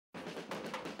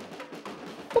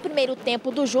O primeiro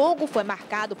tempo do jogo foi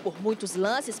marcado por muitos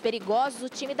lances perigosos do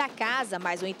time da casa,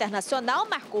 mas o Internacional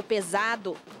marcou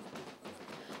pesado.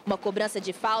 Uma cobrança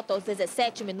de falta aos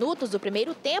 17 minutos do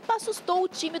primeiro tempo assustou o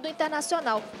time do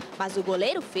Internacional, mas o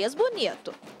goleiro fez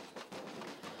bonito.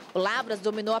 O Lavras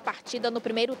dominou a partida no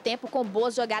primeiro tempo com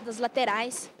boas jogadas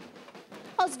laterais.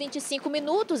 Aos 25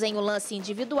 minutos, em um lance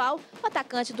individual, o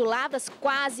atacante do Lavras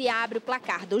quase abre o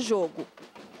placar do jogo.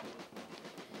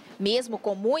 Mesmo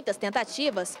com muitas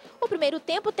tentativas, o primeiro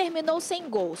tempo terminou sem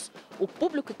gols. O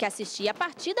público que assistia a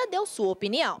partida deu sua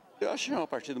opinião. Eu achei uma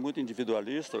partida muito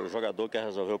individualista, o jogador quer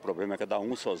resolver o problema, quer dar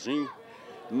um sozinho.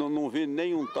 Não vi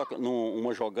nenhum toque,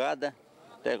 uma jogada.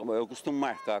 Eu costumo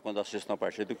marcar, quando assisto uma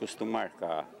partida, eu costumo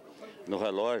marcar no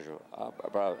relógio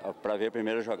para ver a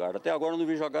primeira jogada. Até agora eu não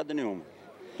vi jogada nenhuma.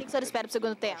 O que o senhor espera para o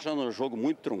segundo tempo? Achando o jogo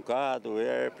muito truncado,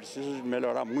 preciso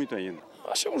melhorar muito ainda.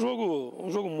 Achei um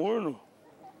jogo morno.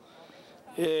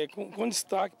 Com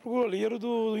destaque para o goleiro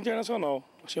do Internacional.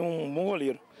 Achei um bom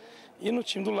goleiro. E no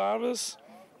time do Lavras,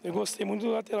 eu gostei muito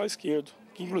do lateral esquerdo,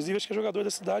 que inclusive acho que é jogador da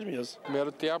cidade mesmo.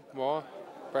 Primeiro tempo, bom.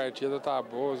 A partida tá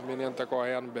boa, os meninos estão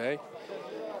correndo bem.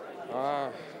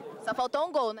 Só faltou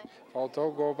um gol, né? Faltou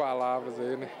o gol para Lavras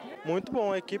aí, né? Muito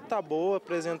bom, a equipe tá boa,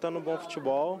 apresentando um bom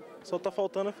futebol. Só tá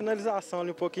faltando a finalização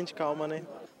ali, um pouquinho de calma, né?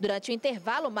 Durante o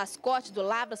intervalo, o mascote do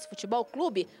Lavras Futebol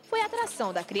Clube foi a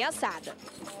atração da criançada.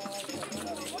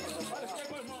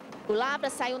 O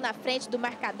Lavras saiu na frente do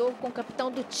marcador com o capitão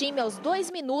do time aos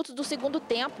 2 minutos do segundo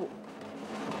tempo.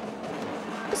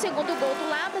 O segundo gol do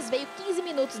Lavras veio 15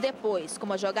 minutos depois, com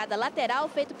uma jogada lateral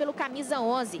feita pelo camisa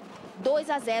 11,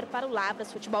 2-0 para o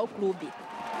Lavras Futebol Clube.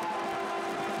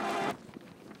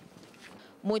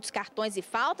 Muitos cartões e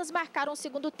faltas marcaram o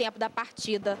segundo tempo da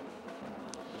partida.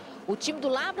 O time do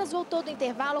Lavras voltou do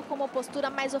intervalo com uma postura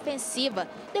mais ofensiva.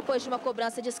 Depois de uma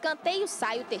cobrança de escanteio,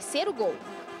 sai o terceiro gol.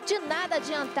 De nada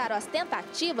adiantaram as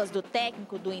tentativas do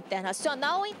técnico do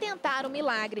Internacional em tentar o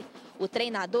milagre. O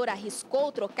treinador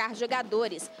arriscou trocar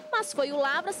jogadores, mas foi o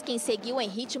Lavras quem seguiu em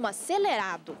ritmo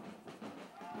acelerado.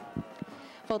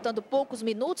 Faltando poucos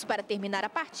minutos para terminar a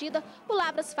partida, o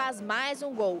Lavras faz mais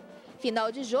um gol.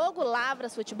 Final de jogo,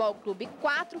 Lavras Futebol Clube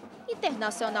 4,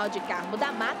 Internacional de Carmo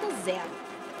da Mata 0.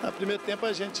 No primeiro tempo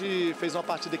a gente fez uma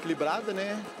partida equilibrada,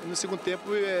 né? E no segundo tempo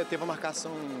teve a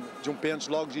marcação de um pênalti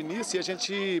logo de início e a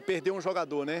gente perdeu um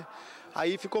jogador, né?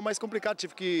 Aí ficou mais complicado,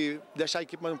 tive que deixar a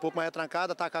equipe um pouco mais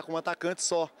atrancada, atacar com um atacante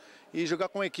só. E jogar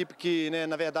com uma equipe que, né,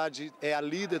 na verdade, é a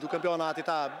líder do campeonato e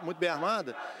está muito bem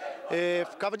armada,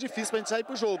 ficava difícil para a gente sair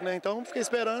para o jogo, né? Então fiquei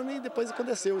esperando e depois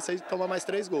aconteceu isso aí, tomar mais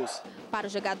 3 gols. Para o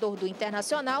jogador do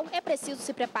Internacional, é preciso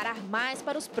se preparar mais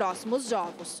para os próximos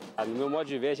jogos. No meu modo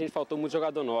de ver, a gente faltou muito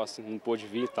jogador nosso, não pôde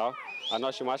vir e tal. A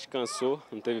nossa timagem cansou,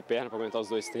 não teve perna para aguentar os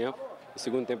 2 tempos. No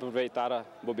segundo tempo, aproveitaram a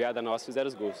bobeada nossa e fizeram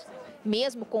os gols.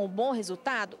 Mesmo com o bom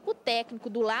resultado, o técnico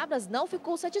do Lavras não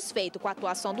ficou satisfeito com a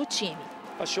atuação do time.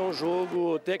 Achei um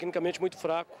jogo tecnicamente muito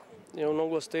fraco. Eu não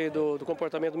gostei do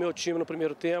comportamento do meu time no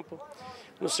primeiro tempo.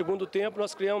 No segundo tempo,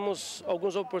 nós criamos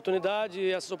algumas oportunidades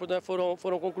e essas oportunidades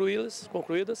foram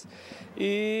concluídas.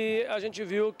 E a gente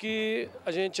viu que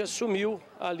a gente assumiu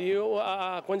ali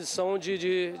a condição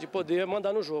de poder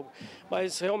mandar no jogo.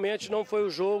 Mas realmente não foi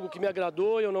o jogo que me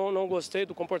agradou, eu não gostei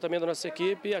do comportamento da nossa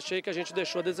equipe e achei que a gente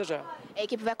deixou a desejar. A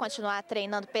equipe vai continuar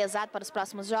treinando pesado para os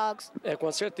próximos jogos?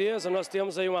 Com certeza, nós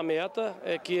temos aí uma meta,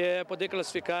 que é poder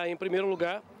classificar em primeiro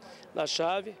lugar na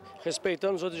chave,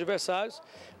 respeitando os outros adversários,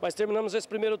 mas terminamos esse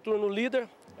primeiro turno líder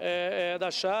da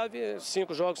chave,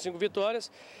 5 jogos, 5 vitórias,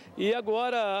 e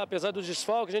agora, apesar do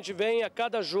desfalque, a gente vem a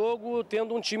cada jogo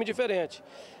tendo um time diferente.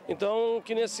 Então,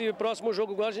 que nesse próximo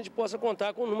jogo agora a gente possa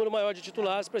contar com um número maior de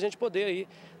titulares para a gente poder aí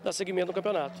dar seguimento no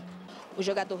campeonato. O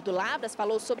jogador do Lavras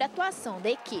falou sobre a atuação da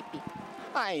equipe.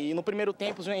 E no primeiro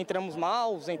tempo entramos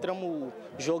mal,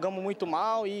 jogamos muito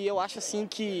mal e eu acho assim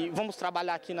que vamos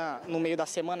trabalhar aqui no meio da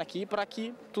semana aqui para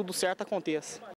que tudo certo aconteça.